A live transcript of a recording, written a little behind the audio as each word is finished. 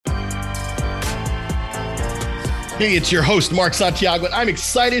Hey, it's your host, Mark Santiago, and I'm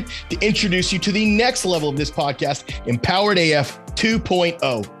excited to introduce you to the next level of this podcast, Empowered AF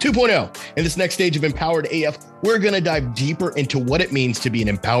 2.0. In this next stage of Empowered AF, we're going to dive deeper into what it means to be an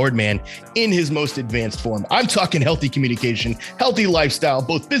empowered man in his most advanced form. I'm talking healthy communication, healthy lifestyle,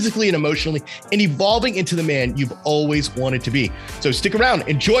 both physically and emotionally, and evolving into the man you've always wanted to be. So stick around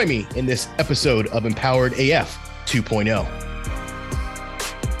and join me in this episode of Empowered AF 2.0.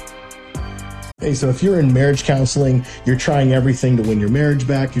 Hey, so if you're in marriage counseling, you're trying everything to win your marriage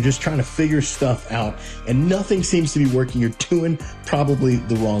back, you're just trying to figure stuff out and nothing seems to be working, you're doing probably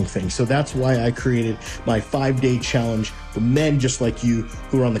the wrong thing. So that's why I created my 5-day challenge for men just like you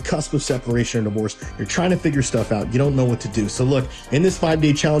who are on the cusp of separation or divorce. You're trying to figure stuff out. You don't know what to do. So look, in this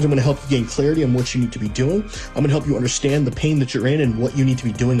 5-day challenge, I'm going to help you gain clarity on what you need to be doing. I'm going to help you understand the pain that you're in and what you need to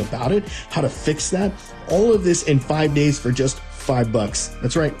be doing about it, how to fix that. All of this in 5 days for just $5.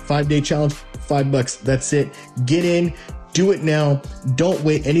 That's right. 5-day challenge, $5. That's it. Get in, do it now. Don't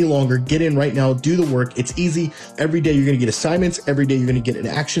wait any longer. Get in right now. Do the work. It's easy. Every day you're going to get assignments. Every day you're going to get an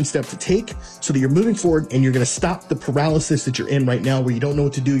action step to take so that you're moving forward and you're going to stop the paralysis that you're in right now where you don't know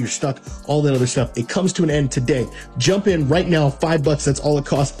what to do. You're stuck, all that other stuff. It comes to an end today. Jump in right now. $5. That's all it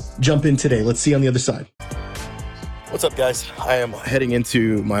costs. Jump in today. Let's see you on the other side. What's up, guys? I am heading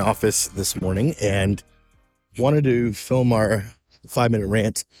into my office this morning and wanted to film our 5-minute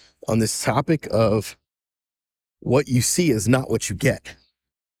rant on this topic of what you see is not what you get.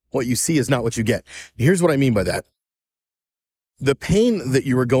 What you see is not what you get. Here's what I mean by that. The pain that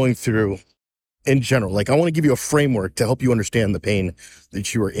you are going through in general, like I want to give you a framework to help you understand the pain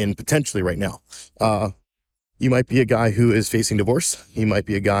that you are in potentially right now. You might be a guy who is facing divorce. You might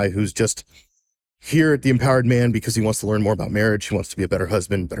be a guy who's just here at the Empowered Man because he wants to learn more about marriage. He wants to be a better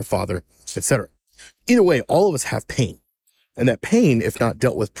husband, better father, etc. Either way, all of us have pain. And that pain, if not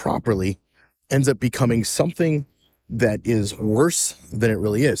dealt with properly, ends up becoming something that is worse than it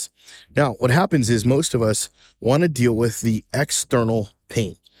really is. Now, what happens is most of us want to deal with the external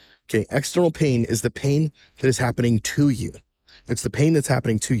pain. Okay, external pain is the pain that is happening to you. It's the pain that's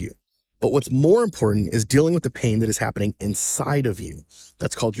happening to you. But what's more important is dealing with the pain that is happening inside of you.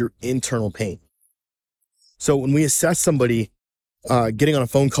 That's called your internal pain. So when we assess somebody getting on a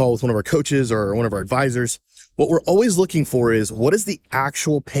phone call with one of our coaches or one of our advisors, what we're always looking for is what is the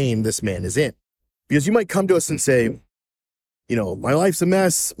actual pain this man is in? Because you might come to us and say, you know, my life's a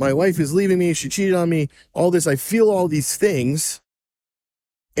mess. My wife is leaving me. She cheated on me. All this, I feel all these things.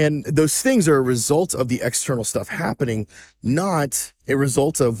 And those things are a result of the external stuff happening, not a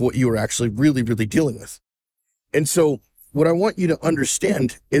result of what you are actually really, really dealing with. And so what I want you to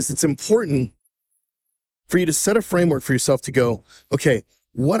understand is it's important for you to set a framework for yourself to go, okay,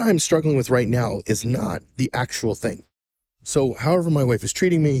 what I'm struggling with right now is not the actual thing. So however my wife is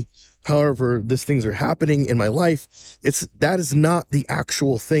treating me, however these things are happening in my life, that is not the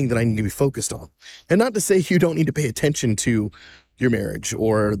actual thing that I need to be focused on. And not to say you don't need to pay attention to your marriage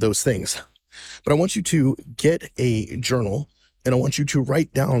or those things, but I want you to get a journal and I want you to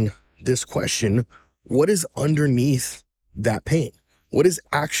write down this question: what is underneath that pain? What is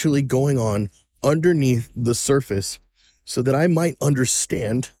actually going on underneath the surface so that I might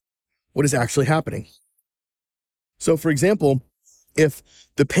understand what is actually happening? So for example, if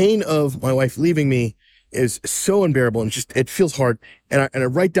the pain of my wife leaving me is so unbearable and it feels hard, and I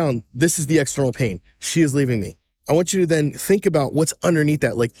write down, this is the external pain, she is leaving me. I want you to then think about what's underneath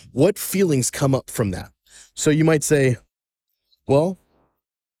that, like what feelings come up from that. So you might say, well,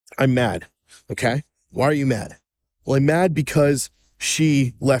 I'm mad. Okay. Why are you mad? Well, I'm mad because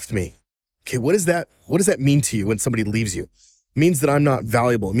she left me. Okay, what does that mean to you when somebody leaves you? It means that I'm not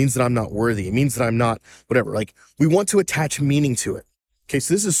valuable. It means that I'm not worthy. It means that I'm not whatever. Like, we want to attach meaning to it. Okay,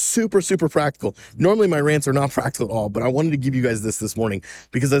 so this is super, super practical. Normally my rants are not practical at all, but I wanted to give you guys this morning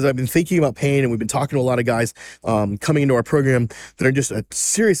because as I've been thinking about pain and we've been talking to a lot of guys coming into our program that are just a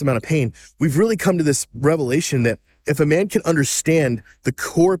serious amount of pain, we've really come to this revelation that if a man can understand the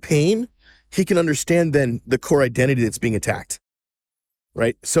core pain, he can understand then the core identity that's being attacked.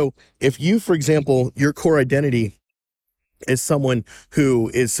 Right? So if you, for example, your core identity is someone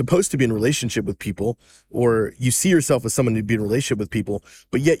who is supposed to be in a relationship with people, or you see yourself as someone to be in a relationship with people,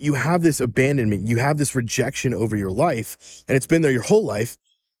 but yet you have this abandonment, you have this rejection over your life, and it's been there your whole life.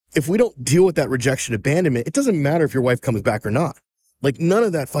 If we don't deal with that rejection, abandonment, it doesn't matter if your wife comes back or not. Like, none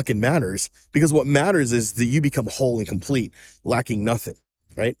of that fucking matters, because what matters is that you become whole and complete, lacking nothing.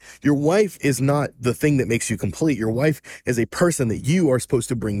 Right? Your wife is not the thing that makes you complete. Your wife is a person that you are supposed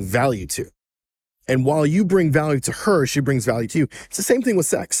to bring value to. And while you bring value to her, she brings value to you. It's the same thing with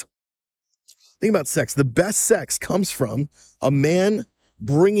sex. Think about sex. The best sex comes from a man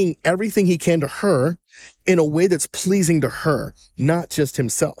bringing everything he can to her in a way that's pleasing to her, not just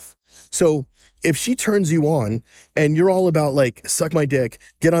himself. So if she turns you on and you're all about like, suck my dick,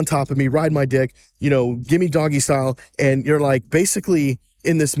 get on top of me, ride my dick, give me doggy style, and you're like basically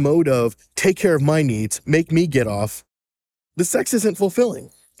in this mode of take care of my needs, make me get off, the sex isn't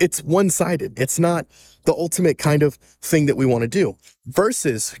fulfilling. It's one-sided. It's not the ultimate kind of thing that we want to do.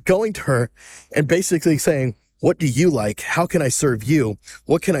 Versus going to her and basically saying, what do you like? How can I serve you?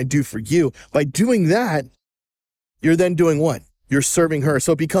 What can I do for you? By doing that, you're then doing what? You're serving her.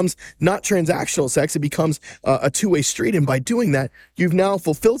 So it becomes not transactional sex. It becomes a two-way street. And by doing that, you've now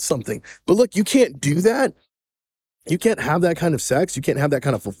fulfilled something. But look, you can't do that. You can't have that kind of sex. You can't have that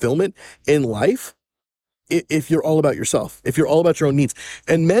kind of fulfillment in life if you're all about yourself, if you're all about your own needs.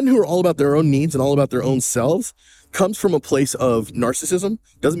 And men who are all about their own needs and all about their own selves comes from a place of narcissism.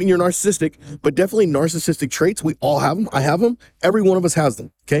 Doesn't mean you're narcissistic, but definitely narcissistic traits. We all have them. I have them. Every one of us has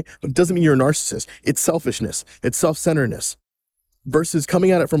them. Okay. But it doesn't mean you're a narcissist. It's selfishness. It's self-centeredness versus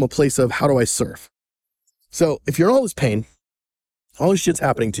coming at it from a place of how do I serve? So if you're in all this pain, all this shit's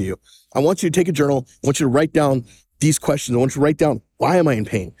happening to you, I want you to take a journal. I want you to write down these questions. I want you to write down, why am I in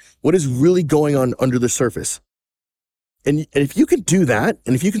pain? What is really going on under the surface? And if you can do that,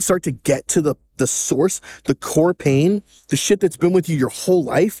 and if you can start to get to the source, the core pain, the shit that's been with you your whole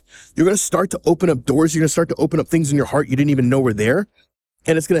life, you're going to start to open up doors. You're going to start to open up things in your heart you didn't even know were there.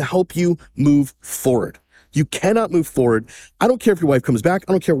 And it's going to help you move forward. You cannot move forward. I don't care if your wife comes back.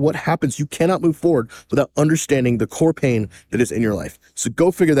 I don't care what happens. You cannot move forward without understanding the core pain that is in your life. So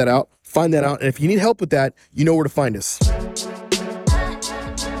go figure that out, find that out. And if you need help with that, you know where to find us.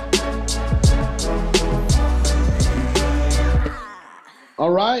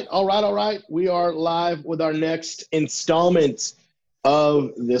 All right. We are live with our next installment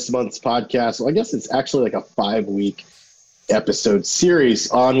of this month's podcast. Well, I guess it's actually like a 5-week episode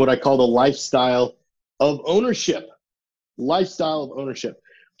series on what I call the lifestyle of ownership. Lifestyle of ownership.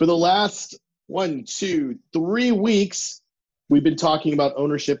 For the last 1, 2, 3 weeks, we've been talking about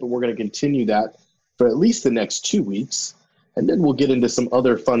ownership, and we're going to continue that for at least the next 2 weeks. And then we'll get into some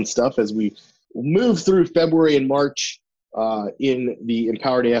other fun stuff as we move through February and March in the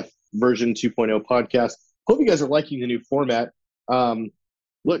Empowered AF version 2.0 podcast. Hope you guys are liking the new format.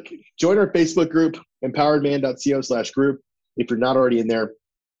 Look, join our Facebook group, empoweredman.co/group. If you're not already in there,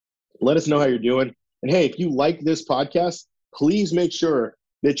 let us know how you're doing. And hey, if you like this podcast, please make sure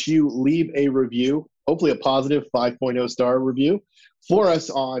that you leave a review, hopefully a positive 5.0 star review for us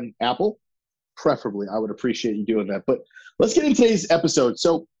on Apple. Preferably, I would appreciate you doing that. But let's get into today's episode.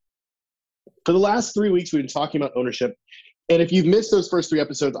 So for the last 3 weeks, we've been talking about ownership. And if you've missed those first 3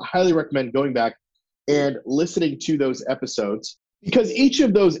 episodes, I highly recommend going back and listening to those episodes, because each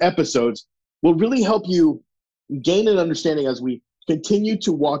of those episodes will really help you gain an understanding as we continue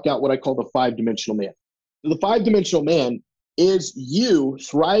to walk out what I call the 5-dimensional man. The 5-dimensional man is you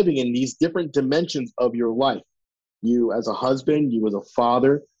thriving in these different dimensions of your life. You as a husband, you as a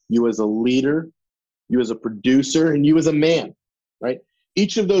father, you as a leader, you as a producer, and you as a man, right?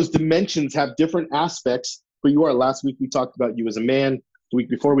 Each of those dimensions have different aspects who you are. Last week, we talked about you as a man. The week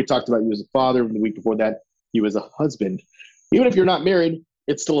before, we talked about you as a father. And the week before that, you as a husband. Even if you're not married,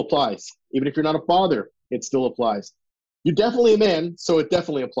 it still applies. Even if you're not a father, it still applies. You're definitely a man, so it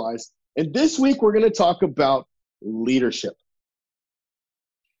definitely applies. And this week, we're going to talk about leadership.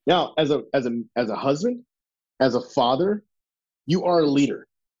 Now, as a husband, as a father, you are a leader,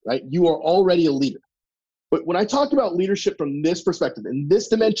 right? You are already a leader. But when I talk about leadership from this perspective, in this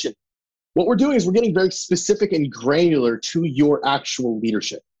dimension, what we're doing is we're getting very specific and granular to your actual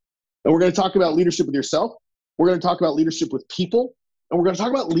leadership. And we're going to talk about leadership with yourself. We're going to talk about leadership with people. And we're going to talk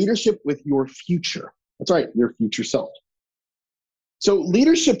about leadership with your future. That's right, your future self. So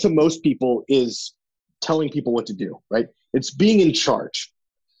leadership to most people is telling people what to do, right? It's being in charge.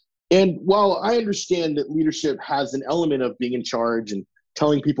 And while I understand that leadership has an element of being in charge and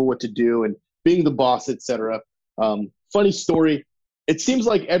telling people what to do and being the boss, etc. Funny story. It seems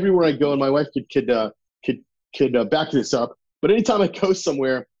like everywhere I go, and my wife could back this up, but anytime I go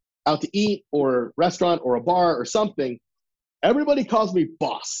somewhere out to eat or restaurant or a bar or something, everybody calls me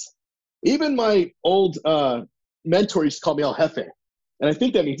boss. Even my old mentor used to call me El Jefe. And I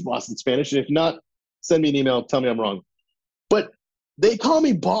think that means boss in Spanish. And if not, send me an email, tell me I'm wrong. But they call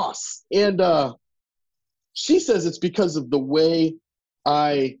me boss. And she says it's because of the way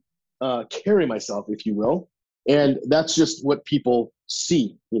I carry myself, if you will. And that's just what people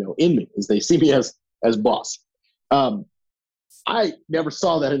see, in me, is they see me as boss. I never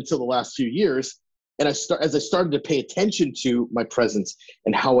saw that until the last few years. And as I started to pay attention to my presence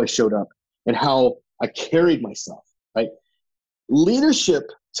and how I showed up and how I carried myself, right?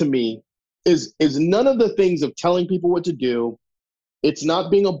 Leadership to me is none of the things of telling people what to do. It's not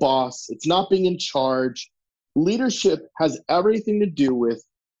being a boss. It's not being in charge. Leadership has everything to do with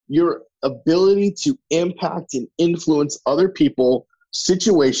your ability to impact and influence other people,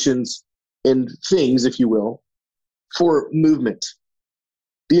 situations, and things, if you will, for movement.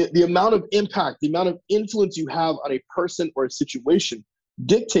 The amount of impact, the amount of influence you have on a person or a situation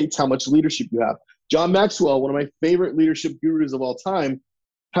dictates how much leadership you have. John Maxwell, one of my favorite leadership gurus of all time,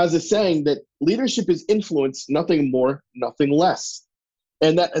 has a saying that leadership is influence, nothing more, nothing less.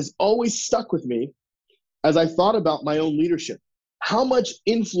 And that has always stuck with me as I thought about my own leadership. How much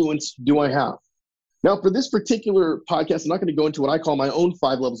influence do I have? Now, for this particular podcast, I'm not going to go into what I call my own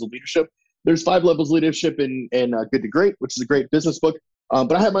 5 levels of leadership. There's 5 levels of leadership in Good to Great, which is a great business book.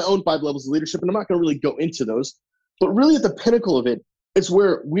 But I have my own 5 levels of leadership, and I'm not going to really go into those. But really at the pinnacle of it, it's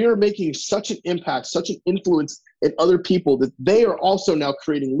where we are making such an impact, such an influence in other people that they are also now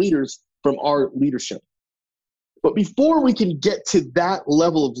creating leaders from our leadership. But before we can get to that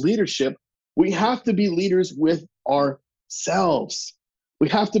level of leadership, we have to be leaders with ourselves. We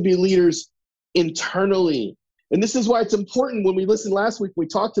have to be leaders internally. And this is why it's important. When we listened last week, we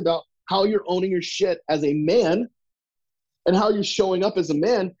talked about how you're owning your shit as a man and how you're showing up as a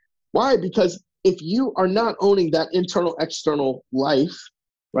man. Why? Because if you are not owning that internal, external life,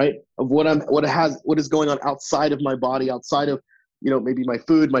 right, of what is going on outside of my body, outside of, maybe my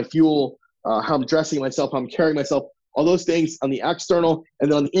food, my fuel, how I'm dressing myself, how I'm carrying myself, all those things on the external,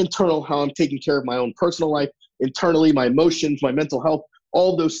 and then on the internal, how I'm taking care of my own personal life, internally, my emotions, my mental health,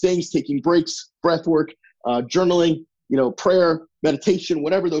 all those things, taking breaks, breath work, journaling, prayer, meditation,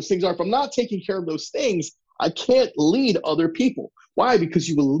 whatever those things are. If I'm not taking care of those things, I can't lead other people. Why? Because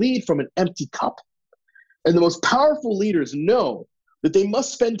you will lead from an empty cup. And the most powerful leaders know that they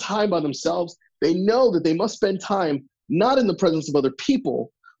must spend time by themselves. They know that they must spend time not in the presence of other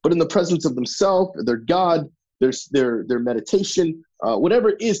people, but in the presence of themselves, their God, their meditation, whatever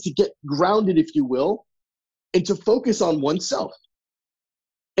it is, to get grounded, if you will, and to focus on oneself.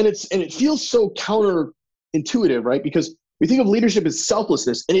 And it feels so counterintuitive, right? Because we think of leadership as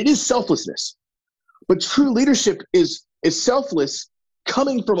selflessness, and it is selflessness. But true leadership is selfless,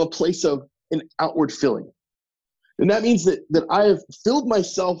 coming from a place of an outward filling. And that means that I have filled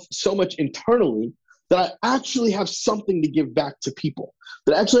myself so much internally that I actually have something to give back to people,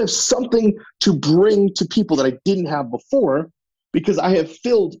 that I actually have something to bring to people that I didn't have before, because I have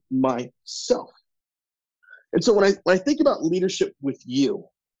filled myself. And so when I think about leadership with you,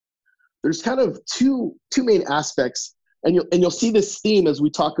 there's kind of two main aspects, and you'll see this theme as we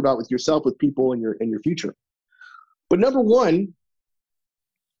talk about with yourself, with people in your future. But number one,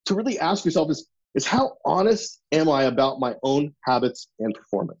 to really ask yourself is how honest am I about my own habits and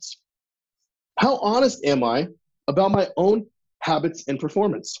performance? How honest am I about my own habits and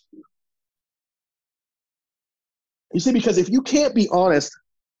performance? You see, because if you can't be honest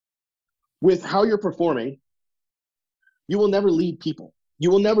with how you're performing, you will never lead people.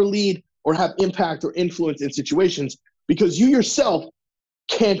 You will never lead or have impact or influence in situations, because you yourself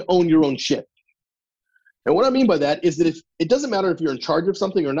can't own your own shit. And what I mean by that is that it doesn't matter if you're in charge of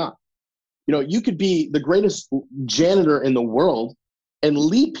something or not. You could be the greatest janitor in the world and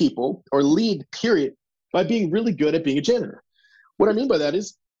lead people, or lead, period, by being really good at being a janitor. What I mean by that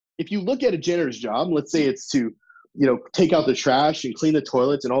is, if you look at a janitor's job, let's say it's to, take out the trash and clean the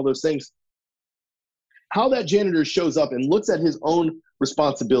toilets and all those things, how that janitor shows up and looks at his own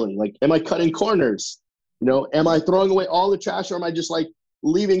responsibility. Like, am I cutting corners? Am I throwing away all the trash, or am I just like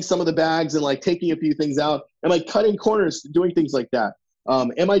leaving some of the bags and like taking a few things out? Am I cutting corners, doing things like that?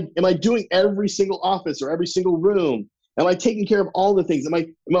 Am I doing every single office or every single room? Am I taking care of all the things? Am I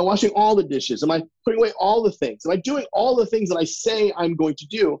washing all the dishes? Am I putting away all the things? Am I doing all the things that I say I'm going to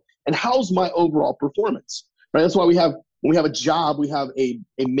do? And how's my overall performance? Right? That's why when we have a job, we have a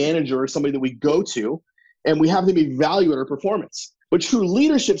manager or somebody that we go to, and we have them evaluate our performance. But true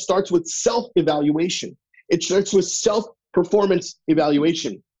leadership starts with self-evaluation. It starts with self-performance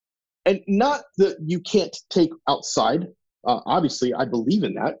evaluation. And not that you can't take outside. Obviously, I believe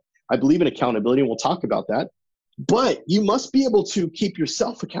in that. I believe in accountability, and we'll talk about that. But you must be able to keep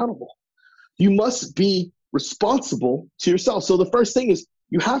yourself accountable. You must be responsible to yourself. So the first thing is,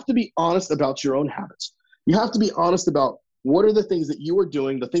 you have to be honest about your own habits. You have to be honest about what are the things that you are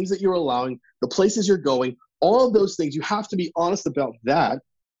doing, the things that you're allowing, the places you're going, all of those things. You have to be honest about that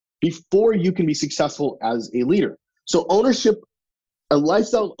before you can be successful as a leader. So ownership, a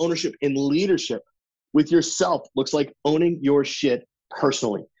lifestyle of ownership in leadership with yourself, looks like owning your shit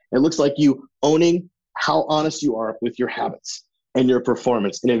personally. It looks like you owning how honest you are with your habits and your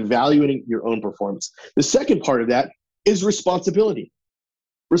performance, and evaluating your own performance. The second part of that is responsibility.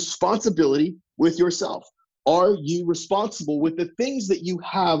 responsibility with yourself? Are you responsible with the things that you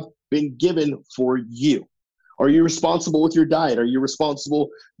have been given for you? Are you responsible with your diet? Are you responsible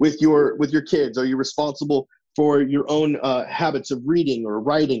with your kids? Are you responsible for your own habits of reading or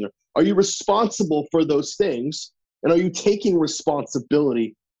writing? Are you responsible for those things? And are you taking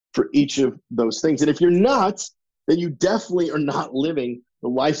responsibility for each of those things? And if you're not, then you definitely are not living the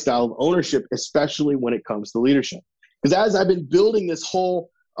lifestyle of ownership, especially when it comes to leadership. Because as I've been building this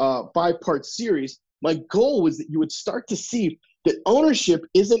whole 5-part series, my goal was that you would start to see that ownership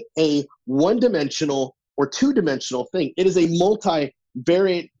isn't a one-dimensional or two-dimensional thing. It is a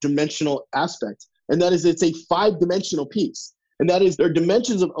multi-variant dimensional aspect. And that is, it's a 5-dimensional piece. And that is, there are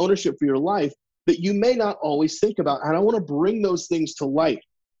dimensions of ownership for your life that you may not always think about. And I want to bring those things to light.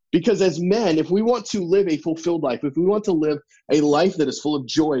 Because as men, if we want to live a fulfilled life, if we want to live a life that is full of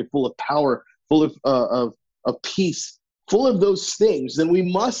joy, full of power, full of peace, full of those things, then we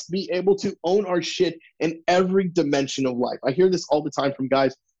must be able to own our shit in every dimension of life. I hear this all the time from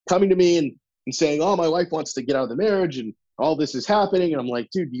guys coming to me and saying, oh, my wife wants to get out of the marriage and all this is happening. And I'm like,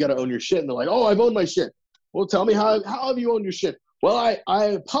 dude, you got to own your shit. And they're like, oh, I've owned my shit. Well, tell me, how have you owned your shit? Well, I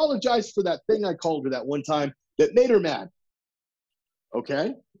apologize for that thing I called her that one time that made her mad.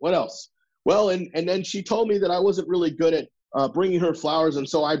 Okay, what else? Well, and then she told me that I wasn't really good at bringing her flowers, and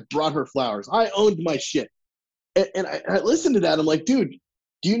so I brought her flowers. I owned my shit. And I listened to that. I'm like, dude,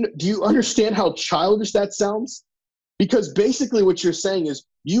 do you understand how childish that sounds? Because basically what you're saying is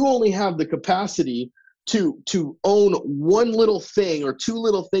you only have the capacity to own one little thing or two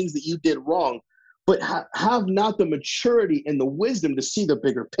little things that you did wrong, but have not the maturity and the wisdom to see the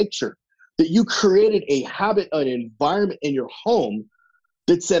bigger picture. That you created a habit, an environment in your home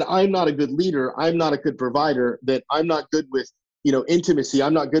that said, I'm not a good leader, I'm not a good provider, that I'm not good with, intimacy,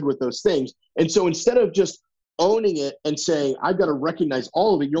 I'm not good with those things. And so instead of just owning it and saying, I've got to recognize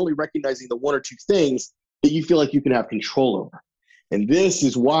all of it, you're only recognizing the one or two things that you feel like you can have control over. And this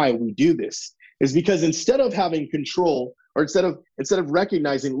is why we do this, is because instead of having control, or instead of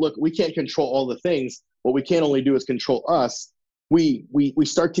recognizing, look, we can't control all the things, what we can only do is control us, we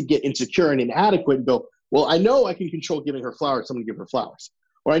start to get insecure and inadequate and go, well, I know I can control giving her flowers, so I'm going to give her flowers.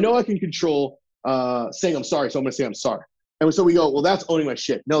 Or I know I can control saying I'm sorry, so I'm going to say I'm sorry. And so we go, well, that's owning my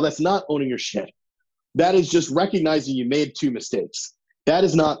shit. No, that's not owning your shit. That is just recognizing you made 2 mistakes. That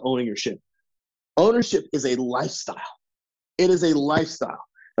is not owning your shit. Ownership is a lifestyle. It is a lifestyle.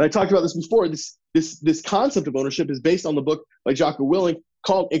 And I talked about this before. This concept of ownership is based on the book by Jocko Willink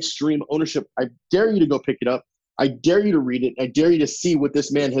called Extreme Ownership. I dare you to go pick it up. I dare you to read it. I dare you to see what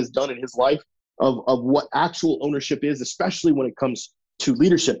this man has done in his life of what actual ownership is, especially when it comes to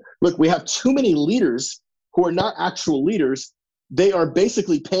leadership. Look, we have too many leaders who are not actual leaders. They are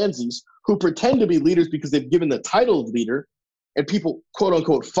basically pansies who pretend to be leaders because they've given the title of leader, and people, quote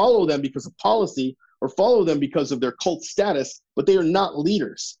unquote, follow them because of policy or follow them because of their cult status, but they are not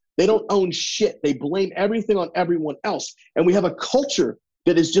leaders. They don't own shit. They blame everything on everyone else. And we have a culture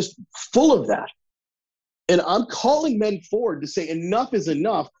that is just full of that. And I'm calling men forward to say enough is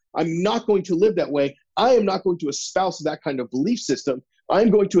enough. I'm not going to live that way. I am not going to espouse that kind of belief system. I'm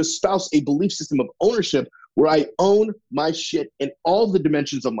going to espouse a belief system of ownership where I own my shit in all the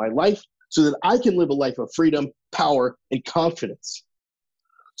dimensions of my life so that I can live a life of freedom, power, and confidence.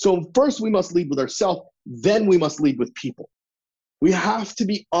 So first we must lead with ourselves, then we must lead with people. We have to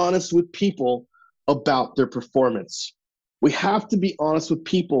be honest with people about their performance. We have to be honest with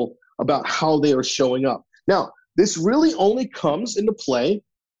people about how they are showing up. Now, this really only comes into play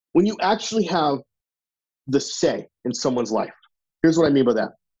when you actually have the say in someone's life. Here's what I mean by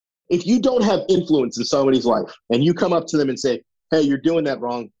that. If you don't have influence in somebody's life and you come up to them and say, hey, you're doing that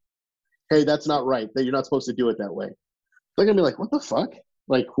wrong. Hey, that's not right. That you're not supposed to do it that way. They're going to be like, what the fuck?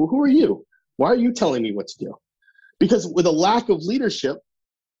 Like, who are you? Why are you telling me what to do? Because with a lack of leadership,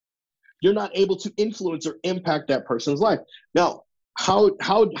 you're not able to influence or impact that person's life. Now, how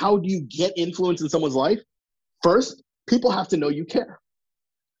do you get influence in someone's life? First, people have to know you care.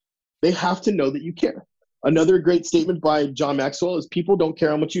 They have to know that you care. Another great statement by John Maxwell is people don't care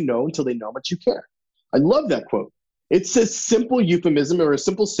how much you know until they know how much you care. I love that quote. It's a simple euphemism or a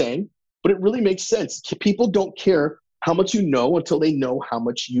simple saying, but it really makes sense. People don't care how much you know until they know how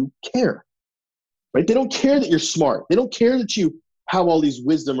much you care. Right? They don't care that you're smart. They don't care that you have all these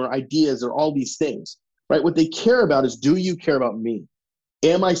wisdom or ideas or all these things. Right? What they care about is, do you care about me?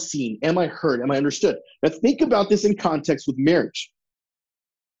 Am I seen? Am I heard? Am I understood? Now think about this in context with marriage.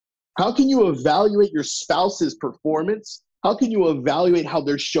 How can you evaluate your spouse's performance? How can you evaluate how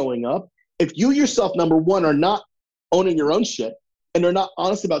they're showing up if you yourself, number one, are not owning your own shit and are not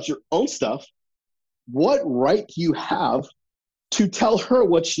honest about your own stuff? What right do you have to tell her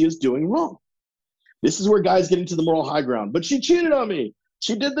what she is doing wrong. This is where guys get into the moral high ground. But she cheated on me.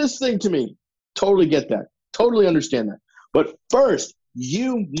 She did this thing to me. Totally get that. Totally understand that. But first,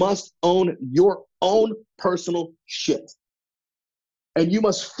 you must own your own personal shit. And you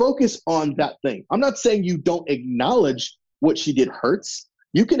must focus on that thing. I'm not saying you don't acknowledge what she did hurts.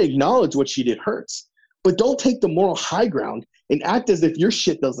 You can acknowledge what she did hurts. But don't take the moral high ground and act as if your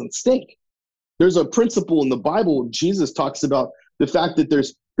shit doesn't stink. There's a principle in the Bible. Jesus talks about the fact that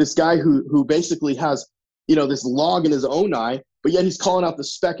there's this guy who basically has, this log in his own eye, but yet he's calling out the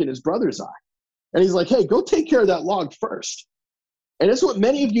speck in his brother's eye. And he's like, hey, go take care of that log first. And that's what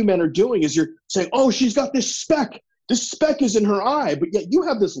many of you men are doing is you're saying, oh, she's got this speck. This speck is in her eye, but yet you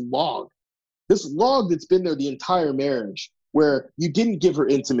have this log that's been there the entire marriage, where you didn't give her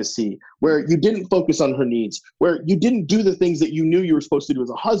intimacy, where you didn't focus on her needs, where you didn't do the things that you knew you were supposed to do as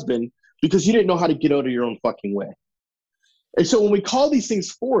a husband because you didn't know how to get out of your own fucking way. And so when we call these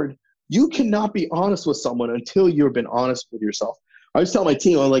things forward, you cannot be honest with someone until you've been honest with yourself. I always tell my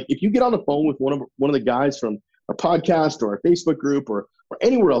team, I'm like, if you get on the phone with one of the guys from a podcast or a Facebook group or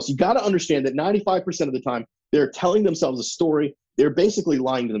anywhere else, you got to understand that 95% of the time they're telling themselves a story. They're basically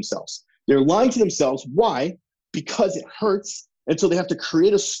lying to themselves. They're lying to themselves. Why? Because it hurts. And so they have to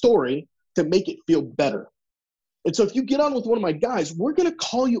create a story to make it feel better. And so if you get on with one of my guys, we're going to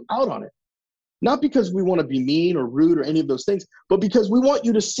call you out on it. Not because we want to be mean or rude or any of those things, but because we want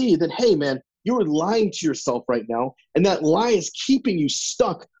you to see that, hey, man, you are lying to yourself right now. And that lie is keeping you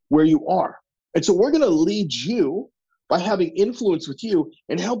stuck where you are. And so we're going to lead you by having influence with you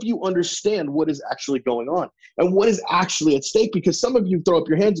and help you understand what is actually going on and what is actually at stake. Because some of you throw up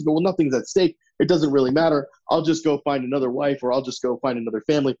your hands and go, well, nothing's at stake. It doesn't really matter. I'll just go find another wife, or I'll just go find another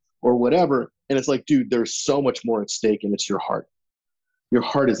family or whatever. And it's like, dude, there's so much more at stake, and it's your heart. Your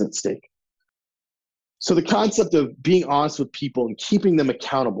heart is at stake. So the concept of being honest with people and keeping them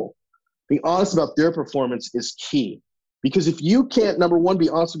accountable, being honest about their performance is key. Because if you can't, number one, be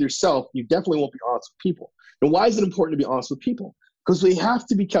honest with yourself, you definitely won't be honest with people. And why is it important to be honest with people? Because they have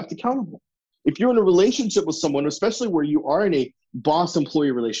to be kept accountable. If you're in a relationship with someone, especially where you are in a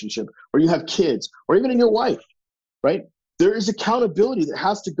boss-employee relationship, or you have kids, or even in your wife, right? There is accountability that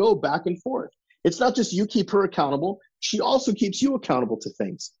has to go back and forth. It's not just you keep her accountable. She also keeps you accountable to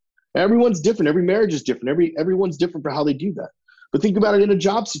things. Everyone's different. Every marriage is different. Everyone's different for how they do that. But think about it in a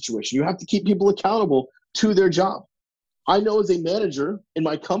job situation. You have to keep people accountable to their job. I know as a manager in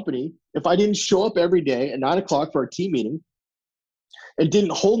my company, if I didn't show up every day at 9 o'clock for our team meeting and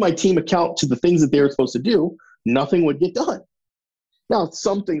didn't hold my team account to the things that they were supposed to do, nothing would get done. Now,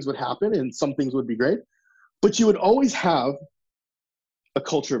 some things would happen and some things would be great, but you would always have a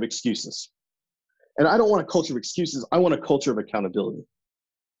culture of excuses. And I don't want a culture of excuses. I want a culture of accountability.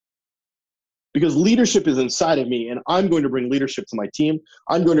 Because leadership is inside of me, and I'm going to bring leadership to my team.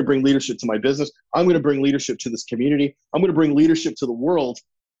 I'm going to bring leadership to my business. I'm going to bring leadership to this community. I'm going to bring leadership to the world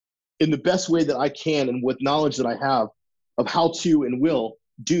in the best way that I can and with knowledge that I have of how to and will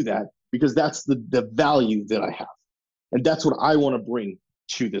do that, because that's the value that I have. And that's what I want to bring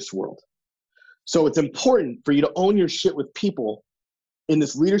to this world. So it's important for you to own your shit with people in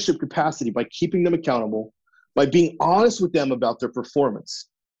this leadership capacity by keeping them accountable, by being honest with them about their performance,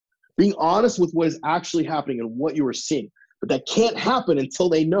 being honest with what is actually happening and what you are seeing. But that can't happen until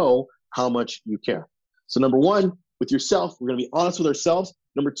they know how much you care. So number one, with yourself, we're going to be honest with ourselves.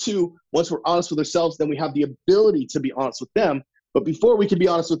 Number two, once we're honest with ourselves, then we have the ability to be honest with them. But before we can be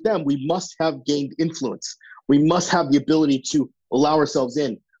honest with them, we must have gained influence. We must have the ability to allow ourselves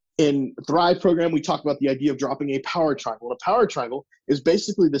in. In Thrive program, we talk about the idea of dropping a power triangle. And a power triangle is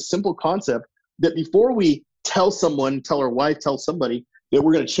basically the simple concept that before we tell someone, tell our wife, tell somebody that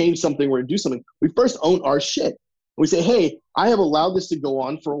we're going to change something, we're going to do something, we first own our shit. We say, hey, I have allowed this to go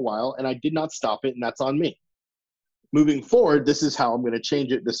on for a while and I did not stop it, and that's on me. Moving forward, this is how I'm going to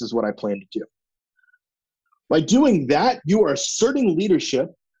change it. This is what I plan to do. By doing that, you are asserting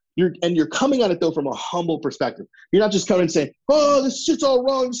leadership, you're coming at it, though, from a humble perspective. You're not just coming and saying, oh, this shit's all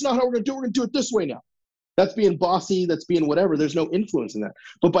wrong. This is not how we're going to do it. We're going to do it this way now. That's being bossy. That's being whatever. There's no influence in that.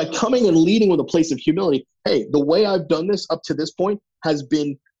 But by coming and leading with a place of humility, hey, the way I've done this up to this point has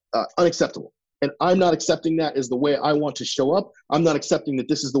been unacceptable. And I'm not accepting that as the way I want to show up. I'm not accepting that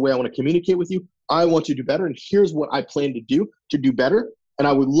this is the way I want to communicate with you. I want you to do better. And here's what I plan to do better. And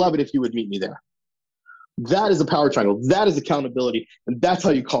I would love it if you would meet me there. That is a power triangle. That is accountability. And that's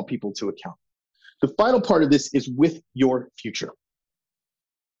how you call people to account. The final part of this is with your future.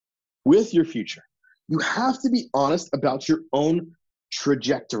 With your future. You have to be honest about your own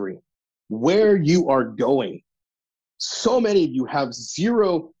trajectory, where you are going. So many of you have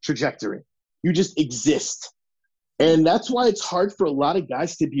zero trajectory. You just exist. And that's why it's hard for a lot of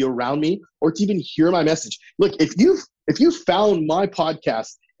guys to be around me or to even hear my message. Look, if you found my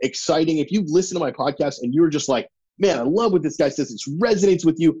podcast exciting, if you listen to my podcast and you're just like, man, I love what this guy says, it resonates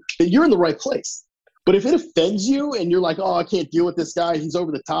with you, then you're in the right place. But if it offends you and you're like, oh, I can't deal with this guy, he's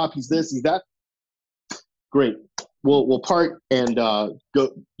over the top, he's this, he's that, great. We'll part and go,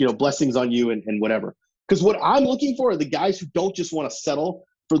 blessings on you and whatever. Because what I'm looking for are the guys who don't just want to settle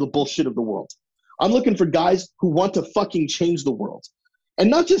for the bullshit of the world. I'm looking for guys who want to fucking change the world. And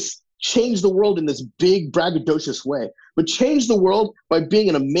not just change the world in this big braggadocious way, but change the world by being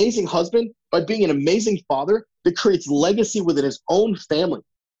an amazing husband, by being an amazing father that creates legacy within his own family.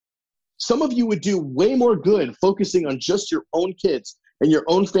 Some of you would do way more good focusing on just your own kids and your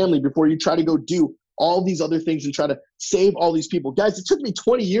own family before you try to go do all these other things and try to save all these people. Guys, it took me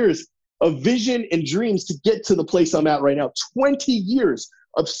 20 years of vision and dreams to get to the place I'm at right now. 20 years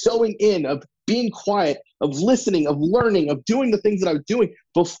of sewing in, of being quiet, of listening, of learning, of doing the things that I was doing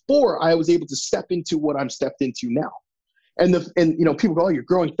before I was able to step into what I'm stepped into now. And people go, oh, you're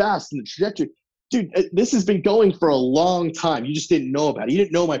growing fast in the trajectory. Dude, this has been going for a long time. You just didn't know about it. You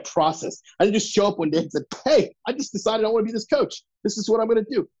didn't know my process. I didn't just show up one day and said, hey, I just decided I want to be this coach. This is what I'm going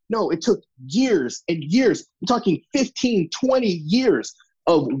to do. No, it took years and years. I'm talking 15, 20 years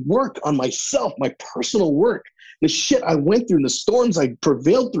of work on myself, my personal work, the shit I went through and the storms I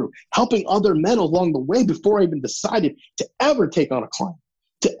prevailed through, helping other men along the way before I even decided to ever take on a client,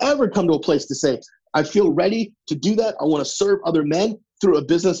 to ever come to a place to say, I feel ready to do that. I want to serve other men through a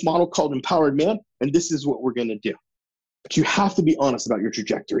business model called Empowered Man, and this is what we're going to do. But you have to be honest about your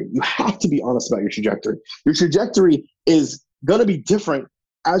trajectory. You have to be honest about your trajectory. Your trajectory is going to be different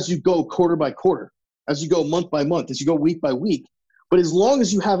as you go quarter by quarter, as you go month by month, as you go week by week. But as long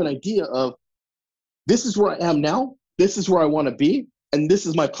as you have an idea of this is where I am now, this is where I want to be, and this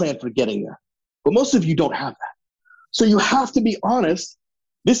is my plan for getting there. But most of you don't have that. So you have to be honest.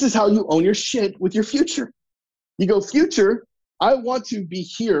 This is how you own your shit with your future. You go, future, I want to be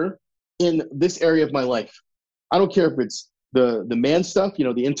here in this area of my life. I don't care if it's the man stuff,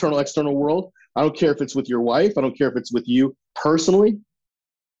 the internal, external world. I don't care if it's with your wife. I don't care if it's with you personally.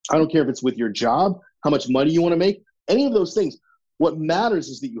 I don't care if it's with your job, how much money you want to make, any of those things. What matters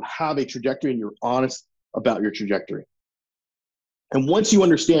is that you have a trajectory and you're honest about your trajectory. And once you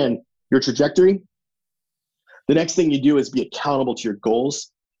understand your trajectory, the next thing you do is be accountable to your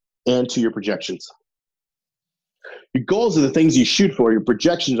goals and to your projections. Your goals are the things you shoot for. Your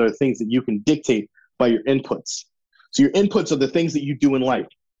projections are the things that you can dictate by your inputs. So your inputs are the things that you do in life.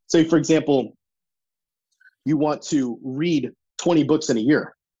 Say, for example, you want to read 20 books in a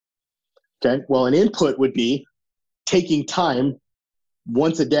year. Okay, well, an input would be taking time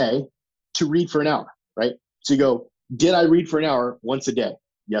once a day to read for an hour, right? So you go, did I read for an hour once a day?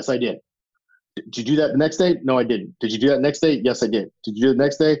 Yes, I did. Did you do that the next day? No, I didn't. Did you do that next day? Yes, I did. Did you do it the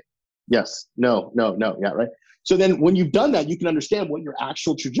next day? Yes. No. Yeah, right? So then when you've done that, you can understand what your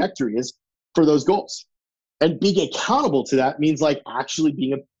actual trajectory is for those goals. And being accountable to that means like actually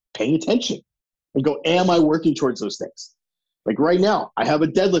paying attention and go, am I working towards those things? Like right now, I have a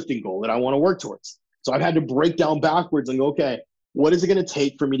deadlifting goal that I want to work towards. So I've had to break down backwards and go, okay, what is it going to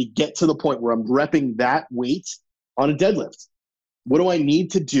take for me to get to the point where I'm repping that weight on a deadlift? What do I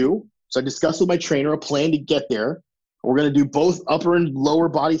need to do? So I discussed with my trainer a plan to get there. We're going to do both upper and lower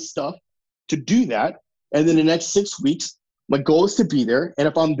body stuff to do that. And then the next 6 weeks, my goal is to be there. And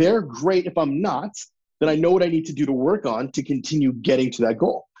if I'm there, great. If I'm not, then I know what I need to do to work on to continue getting to that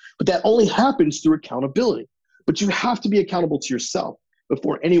goal. But that only happens through accountability. But you have to be accountable to yourself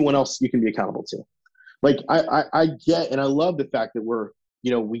before anyone else you can be accountable to. Like I get, and I love the fact that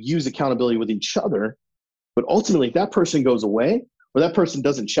we use accountability with each other, but ultimately if that person goes away or that person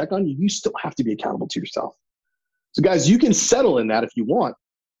doesn't check on you, you still have to be accountable to yourself. So guys, you can settle in that if you want.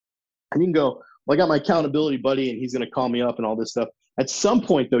 And you can go, well, I got my accountability buddy and he's going to call me up and all this stuff. At some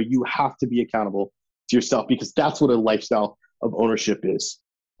point though, you have to be accountable to yourself because that's what a lifestyle of ownership is.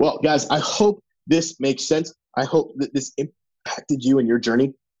 Well, guys, I hope this makes sense. I hope that this impacted you in your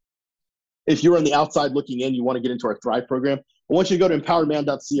journey. If you're on the outside looking in, you want to get into our Thrive program, I want you to go to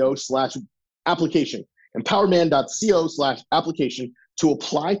empoweredman.co/application, empoweredman.co/application to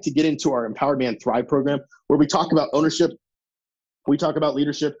apply to get into our Empowered Man Thrive program, where we talk about ownership, we talk about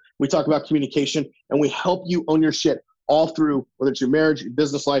leadership, we talk about communication, and we help you own your shit all through, whether it's your marriage, your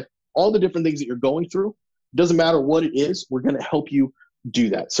business life, all the different things that you're going through. Doesn't matter what it is, we're going to help you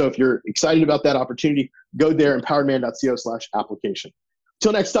do that. So if you're excited about that opportunity, go there, empoweredman.co/application.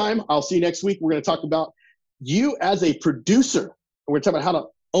 Till next time, I'll see you next week. We're going to talk about you as a producer. We're going to talk about how to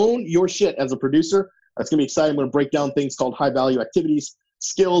own your shit as a producer. That's going to be exciting. I'm going to break down things called high value activities,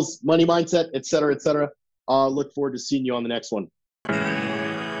 skills, money mindset, et cetera, et cetera. Look forward to seeing you on the next one.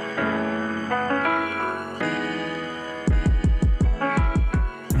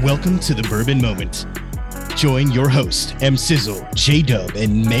 Welcome to the Bourbon Moment. Join your host, M Sizzle, J Dub,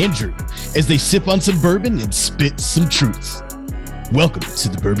 and Mandrew as they sip on some bourbon and spit some truth. Welcome to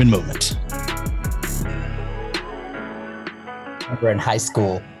the Bourbon Moment. We're in high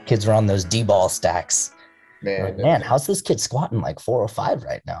school, kids were on those D-ball stacks. Man, how's this kid squatting like 405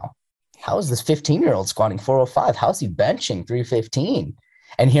 right now? How is this 15-year-old squatting 405? How's he benching 315?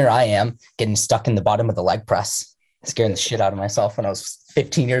 And here I am getting stuck in the bottom of the leg press, scaring the shit out of myself when I was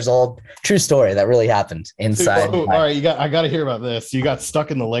 15 years old. True story. That really happened inside. All right, I got to hear about this. You got stuck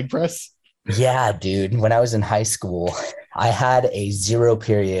in the leg press? Yeah, dude. When I was in high school, I had a 0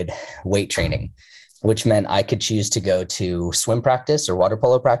 period weight training, which meant I could choose to go to swim practice or water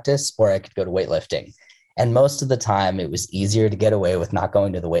polo practice, or I could go to weightlifting. And most of the time, it was easier to get away with not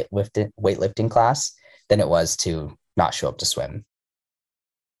going to the weightlifting class than it was to not show up to swim.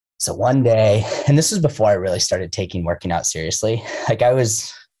 So one day, and this was before I really started taking working out seriously, there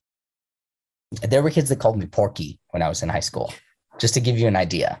were kids that called me Porky when I was in high school, just to give you an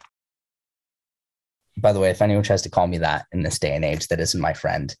idea. By the way, if anyone tries to call me that in this day and age, that isn't my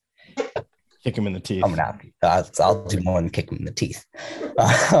friend. Kick him in the teeth. I'll do more than kick him in the teeth.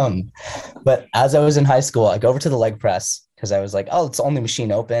 But as I was in high school, I go over to the leg press because I was like, oh, it's the only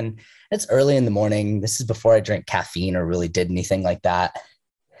machine open. It's early in the morning. This is before I drank caffeine or really did anything like that.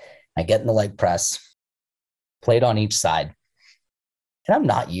 I get in the leg press, plate on each side. And I'm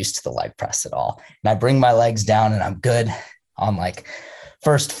not used to the leg press at all. And I bring my legs down and I'm good on like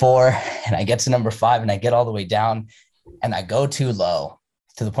first 4. And I get to number 5 and I get all the way down and I go too low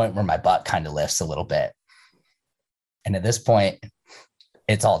to the point where my butt kind of lifts a little bit. And at this point,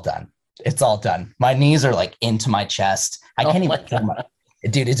 it's all done. It's all done. My knees are like into my chest. I can't even feel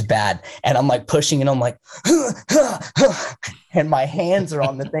dude, it's bad. And I'm like pushing and I'm like, and my hands are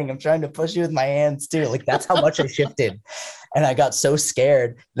on the thing. I'm trying to push it with my hands too. Like that's how much I shifted. And I got so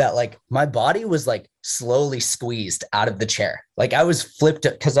scared that like my body was like slowly squeezed out of the chair. Like I was flipped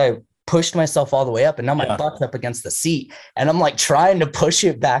because I pushed myself all the way up and now my butt's up against the seat and I'm like trying to push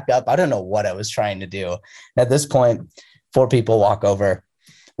it back up. I don't know what I was trying to do. At this point, 4 people walk over.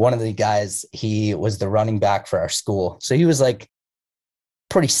 One of the guys, he was the running back for our school. So he was like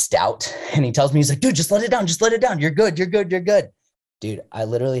pretty stout. And he tells me, he's like, dude, just let it down. Just let it down. You're good. You're good. You're good. Dude, I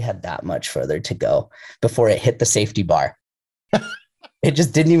literally had that much further to go before it hit the safety bar. It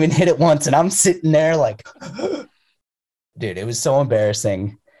just didn't even hit it once. And I'm sitting there like, dude, it was so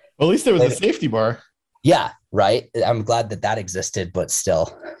embarrassing. Well, at least there was a safety bar. Yeah, right. I'm glad that existed, but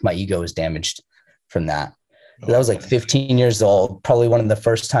still my ego was damaged from that. I was like 15 years old, probably one of the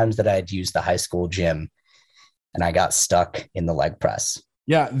first times that I'd used the high school gym and I got stuck in the leg press.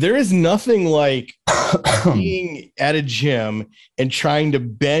 Yeah, there is nothing like being at a gym and trying to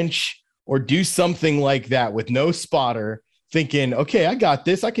bench or do something like that with no spotter, thinking, okay, I got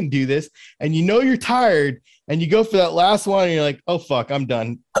this, I can do this. And you know you're tired and you go for that last one and you're like, oh, fuck, I'm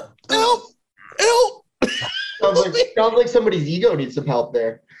done. Help! Sounds like somebody's ego needs some help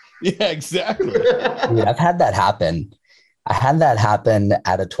there. Yeah, exactly. Dude, I've had that happen. I had that happen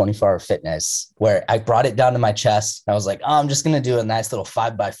at a 24-hour fitness where I brought it down to my chest. I was like, oh, I'm just going to do a nice little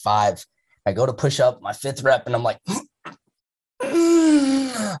 5x5. I go to push up my 5th rep and I'm like,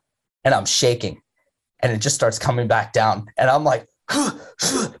 and I'm shaking and it just starts coming back down. And I'm like, and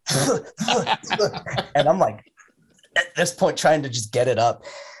I'm like, at this point, trying to just get it up.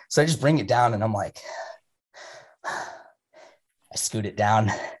 So I just bring it down and I'm like, I scoot it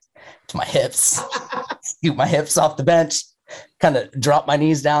down to my hips, scoot my hips off the bench, kind of drop my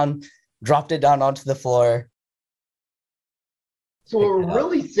knees down, dropped it down onto the floor. So what we're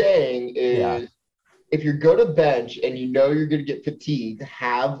really saying is if you're going to bench and you know you're going to get fatigued,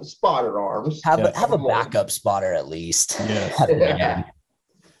 have spotter arms. Have a backup spotter at least. Yeah.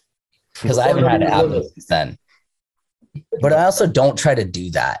 Because I haven't had it happen since then. But I also don't try to do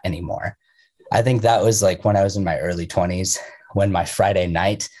that anymore. I think that was like when I was in my early 20s, when my Friday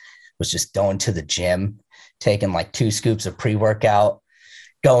night was just going to the gym, taking like 2 scoops of pre-workout,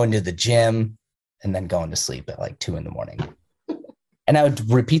 going to the gym, and then going to sleep at like 2 a.m. And I would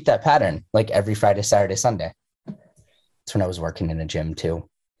repeat that pattern like every Friday, Saturday, Sunday. That's when I was working in a gym too.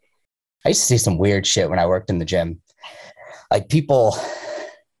 I used to see some weird shit when I worked in the gym. Like people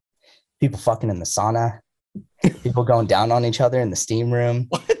fucking in the sauna, people going down on each other in the steam room.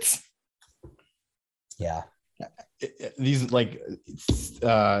 What? Yeah. These like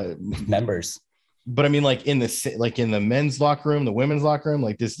members. But I mean, like in the men's locker room, the women's locker room,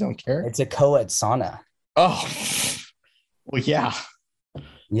 like just don't care. It's a co-ed sauna. Oh, well, yeah.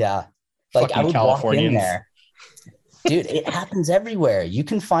 Yeah. Like I Fucking would walk in Californians. there. Dude, it happens everywhere. You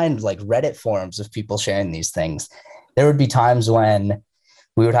can find like Reddit forums of people sharing these things. There would be times when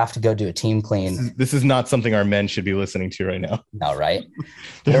we would have to go do a team clean. This is not something our men should be listening to right now. No, right?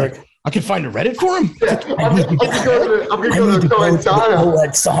 They're like, I can find a Reddit forum. I'm gonna go to the co-ed sauna.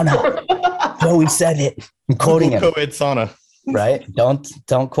 Co-ed sauna. Joey said it. I'm quoting him. Co-ed sauna. Right?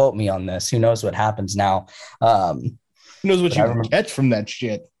 Don't quote me on this. Who knows what happens now? Who knows what But you I can remember- catch from that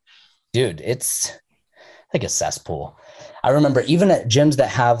shit? Dude, it's like a cesspool. I remember even at gyms that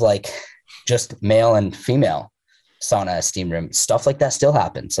have like just male and female sauna steam room, stuff like that still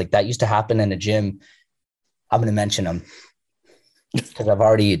happens. Like that used to happen in a gym. I'm going to mention them because I've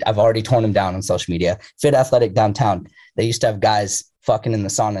already torn them down on social media. Fit Athletic downtown. They used to have guys fucking in the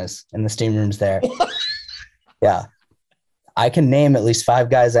saunas in the steam rooms there. Yeah. I can name at least 5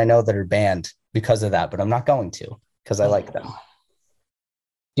 guys I know that are banned because of that, but I'm not going to because I like them.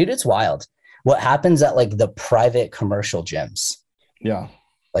 Dude, it's wild. What happens at like the private commercial gyms, Yeah.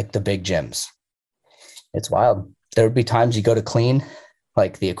 like the big gyms. It's wild. There would be times you go to clean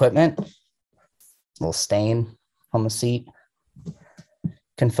like the equipment, little stain on the seat.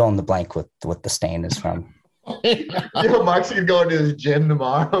 Can fill in the blank with what the stain is from. Yo, Mike's gonna go into his gym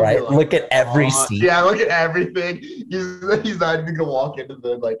tomorrow. Right? Like, Look at every seat. yeah, look at everything. He's not even gonna walk into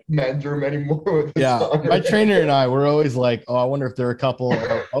the like men's room anymore. With his Yeah. son. My trainer and I were always like, oh, I wonder if they're a couple.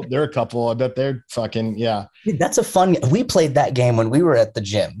 Oh, they're a couple. I bet they're fucking, yeah. Dude, that's a fun. We played that game when we were at the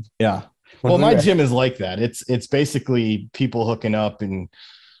gym. Yeah. When Well, we my were- gym is like that. It's basically people hooking up and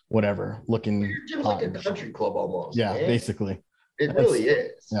whatever, looking. Your gym's like a country club almost. Yeah, man. basically. It really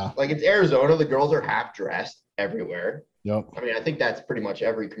is. Yeah. Like it's Arizona. The girls are half dressed everywhere. Yep. I mean, I think that's pretty much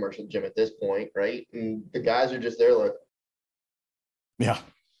every commercial gym at this point, right? And the guys are just there like, Yeah.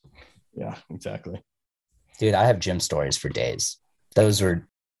 Yeah, exactly. Dude, I have gym stories for days. Those were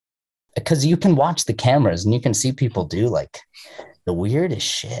because you can watch the cameras and you can see people do like the weirdest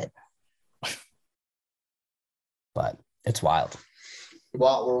shit. But it's wild.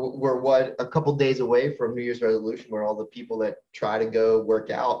 well, we're what, a couple days away from New Year's resolution, where all the people that try to go work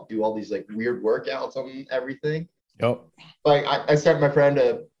out do all these like weird workouts on everything. Yep. Like I sent my friend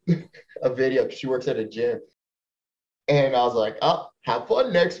a video. She works at a gym, and I was like, "Oh, have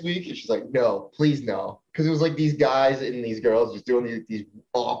fun next week." And she's like, "No, please no," because it was like these guys and these girls just doing these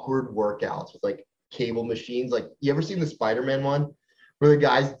awkward workouts with like cable machines. Like, you ever seen the Spider-Man one where the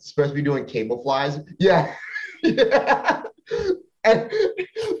guy's supposed to be doing cable flies? Yeah, yeah. And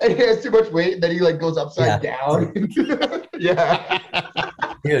he has too much weight that he like goes upside down. Yeah.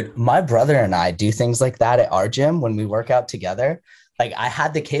 Dude, my brother and I do things like that at our gym when we work out together. Like I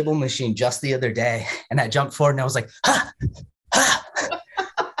had the cable machine just the other day and I jumped forward and I was like, ha, ha,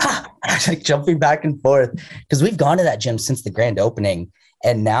 ha. I was like jumping back and forth because we've gone to that gym since the grand opening.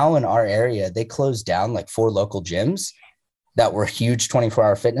 And now in our area, they closed down like 4 local gyms that were huge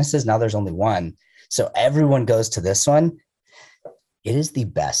 24-hour fitnesses. Now there's only one. So everyone goes to this one. It is the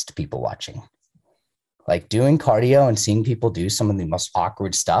best people watching. Like doing cardio and seeing people do some of the most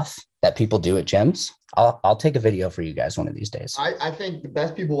awkward stuff that people do at gyms. I'll take a video for you guys one of these days. I think the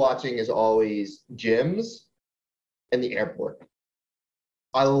best people watching is always gyms and the airport.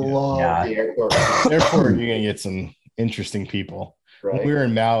 I love the airport. Therefore, you're gonna get some interesting people. Right? When we were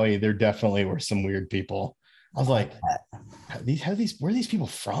in Maui, there definitely were some weird people. I was like, where are these people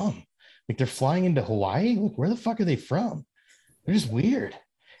from? Like they're flying into Hawaii? Like, where the fuck are they from? They're just weird.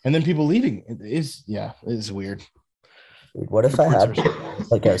 And then people leaving it is weird. Dude, what if I had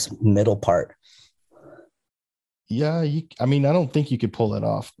like a middle part? Yeah, I mean, I don't think you could pull that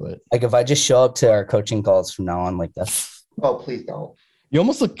off, but Like if I just show up to our coaching calls from now on like this. Oh, please don't. you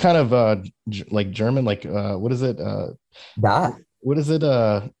almost look kind of like German, like what is it? That. What is it?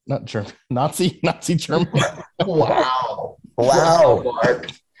 Not German, Nazi German. Wow. Wow. Mark.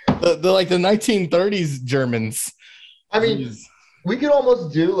 the like the 1930s Germans. I mean, Jeez. we could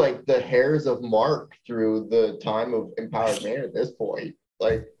almost do like the hairs of Mark through the time of Empowered Man at this point.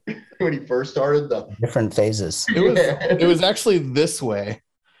 Like when he first started the Different phases. It was actually this way.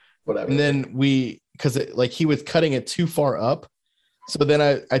 whatever. And then because he was cutting it too far up. So then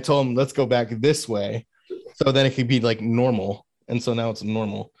I told him, let's go back this way. So then it could be like normal. And so now it's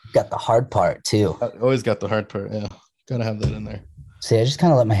normal. Got the hard part too. I always got the hard part. Yeah. Gotta have that in there. See, I just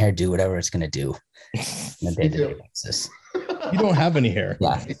kind of let my hair do whatever it's going to do on a day-to-day too. basis. You don't have any hair.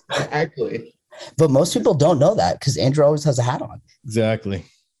 Yeah. Exactly. But most people don't know that because Andrew always has a hat on. Exactly.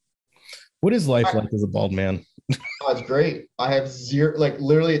 What is life like as a bald man? Oh, it's great. I have zero, like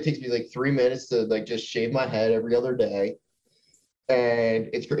literally it takes me like 3 minutes to like just shave my head every other day. And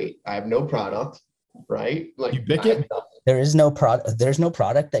it's great. I have no product, right? Like You bick I have it? nothing. There's no product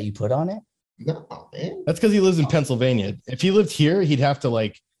that you put on it? No, man. That's because he lives in Pennsylvania. If he lived here, he'd have to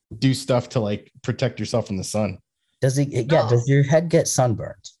like do stuff to like protect yourself from the sun. Does your head get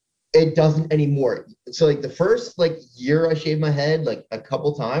sunburned? It doesn't anymore. So like the first like year I shaved my head like a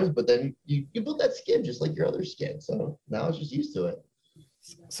couple times, but then you build that skin just like your other skin. So now I was just used to it.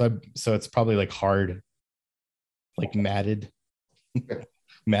 So it's probably like hard, like matted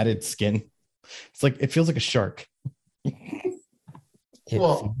skin. It's like, it feels like a shark. It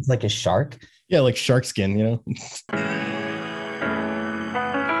feels like a shark. Yeah, like shark skin, you know?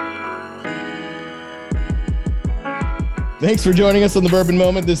 Thanks for joining us on the Bourbon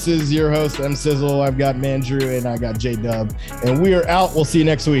Moment. This is your host, M Sizzle. I've got Mandrew and I got J Dub, and we are out. We'll see you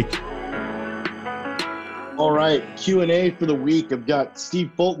next week. All right, Q&A for the week. I've got Steve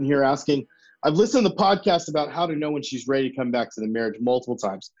Fulton here asking, I've listened to the podcast about how to know when she's ready to come back to the marriage multiple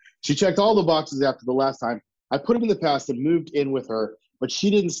times. She checked all the boxes after the last time. I put him in the past and moved in with her, but she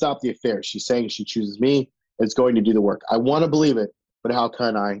didn't stop the affair. She's saying she chooses me and is going to do the work. I want to believe it, but how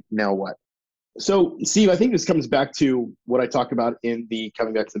can I? Now what? So, Steve, I think this comes back to what I talked about in the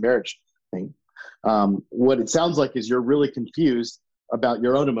coming back to the marriage thing. What it sounds like is you're really confused about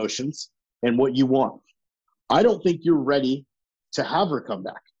your own emotions and what you want. I don't think you're ready to have her come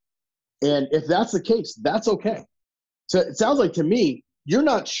back. And if that's the case, that's okay. So it sounds like to me, you're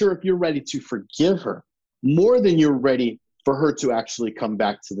not sure if you're ready to forgive her more than you're ready for her to actually come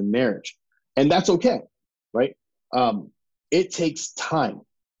back to the marriage. And that's okay, right? It takes time.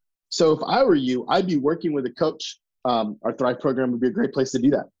 So if I were you, I'd be working with a coach. Our Thrive program would be a great place to do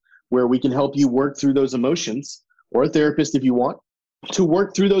that, where we can help you work through those emotions, or a therapist if you want, to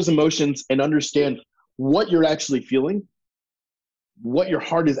work through those emotions and understand what you're actually feeling, what your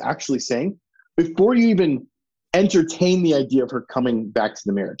heart is actually saying, before you even entertain the idea of her coming back to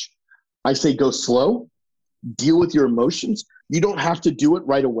the marriage. I say go slow, deal with your emotions. You don't have to do it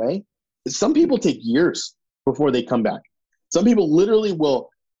right away. Some people take years before they come back. Some people literally will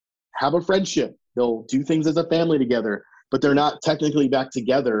have a friendship. They'll do things as a family together, but they're not technically back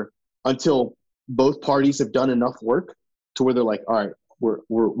together until both parties have done enough work to where they're like, all right,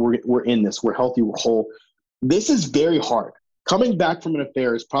 we're in this, we're healthy, we're whole. This is very hard. Coming back from an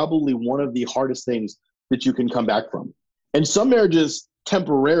affair is probably one of the hardest things that you can come back from. And some marriages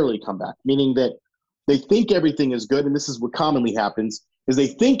temporarily come back, meaning that they think everything is good. And this is what commonly happens, is they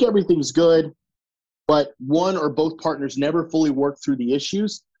think everything's good, but one or both partners never fully work through the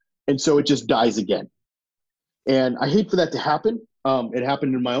issues. And so it just dies again. And I hate for that to happen. It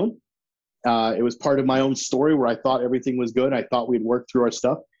happened in my own. It was part of my own story where I thought everything was good. I thought we'd worked through our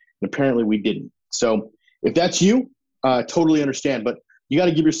stuff, and apparently we didn't. So if that's you, totally understand. But you got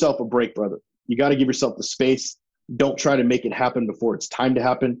to give yourself a break, brother. You got to give yourself the space. Don't try to make it happen before it's time to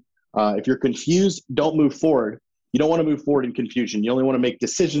happen. If you're confused, don't move forward. You don't want to move forward in confusion. You only want to make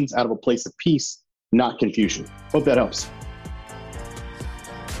decisions out of a place of peace, not confusion. Hope that helps.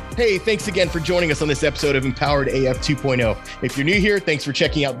 Hey, thanks again for joining us on this episode of Empowered AF 2.0. If you're new here, thanks for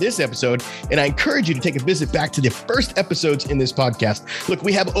checking out this episode. And I encourage you to take a visit back to the first episodes in this podcast. Look,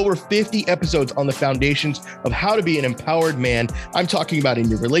 we have over 50 episodes on the foundations of how to be an empowered man. I'm talking about in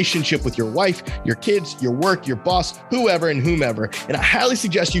your relationship with your wife, your kids, your work, your boss, whoever and whomever. And I highly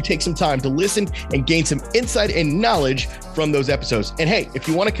suggest you take some time to listen and gain some insight and knowledge from those episodes. And hey, if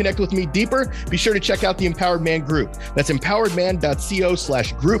you want to connect with me deeper, be sure to check out the Empowered Man group. That's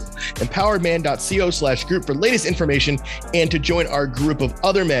empoweredman.co/group. empoweredman.co/group for latest information and to join our group of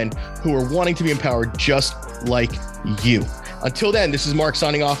other men who are wanting to be empowered just like you. Until then, this is Mark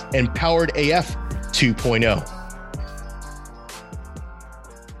signing off, Empowered AF 2.0.